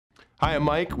Hi, I'm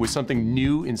Mike with something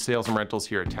new in sales and rentals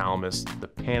here at Talamas, the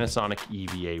Panasonic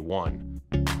EVA1.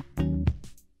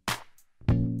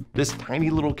 This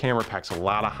tiny little camera packs a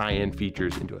lot of high-end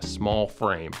features into a small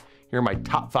frame. Here are my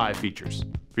top 5 features.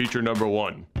 Feature number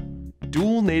 1,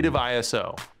 dual native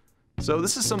ISO. So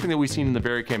this is something that we've seen in the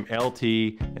VariCam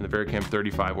LT and the VariCam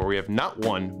 35 where we have not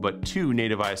 1, but 2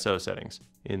 native ISO settings.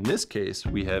 In this case,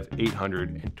 we have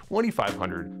 800 and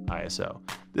 2500 ISO.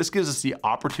 This gives us the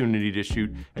opportunity to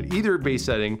shoot at either base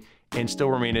setting and still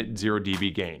remain at 0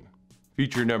 dB gain.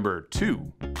 Feature number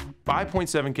 2,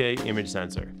 5.7K image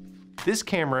sensor. This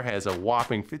camera has a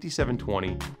whopping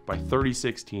 5720 by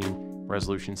 3016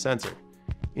 resolution sensor.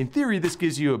 In theory, this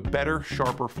gives you a better,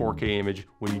 sharper 4K image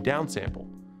when you downsample.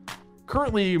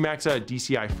 Currently, you max out at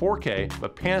DCI 4K,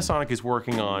 but Panasonic is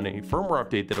working on a firmware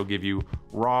update that'll give you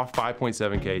raw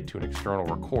 5.7K to an external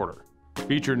recorder.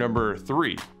 Feature number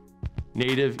 3,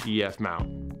 native EF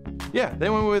mount. Yeah, they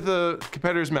went with a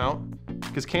competitor's mount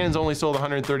because Canon's only sold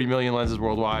 130 million lenses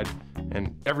worldwide,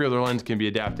 and every other lens can be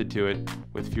adapted to it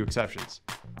with few exceptions.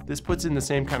 This puts it in the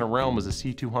same kind of realm as a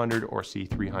C200 or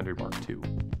C300 Mark II.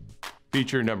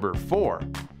 Feature number 4,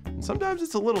 and sometimes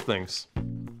it's the little things.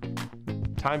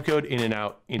 Timecode in and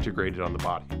out integrated on the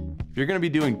body. If you're going to be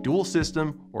doing dual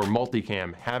system or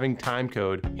multicam, having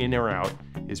timecode in or out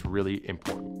is really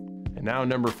important. And now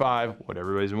number 5, what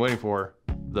everybody's been waiting for,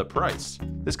 the price.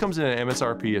 This comes in an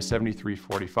MSRP of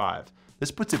 $73.45. This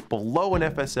puts it below an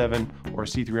FS7 or a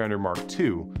C300 Mark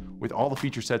II with all the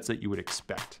feature sets that you would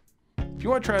expect. If you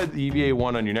want to try the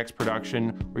EVA1 on your next production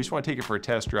or you just want to take it for a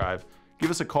test drive, give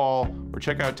us a call or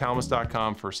check out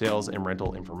talamas.com for sales and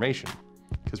rental information.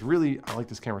 Because really, I like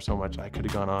this camera so much, I could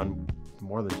have gone on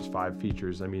more than just 5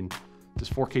 features. I mean, there's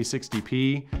 4K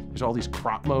 60p, there's all these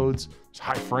crop modes, there's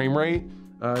high frame rate,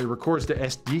 it records to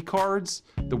SD cards,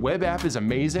 the web app is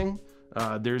amazing,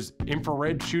 there's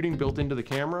infrared shooting built into the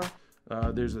camera,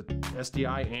 there's a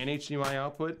SDI and HDMI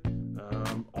output,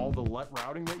 all the LUT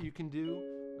routing that you can do.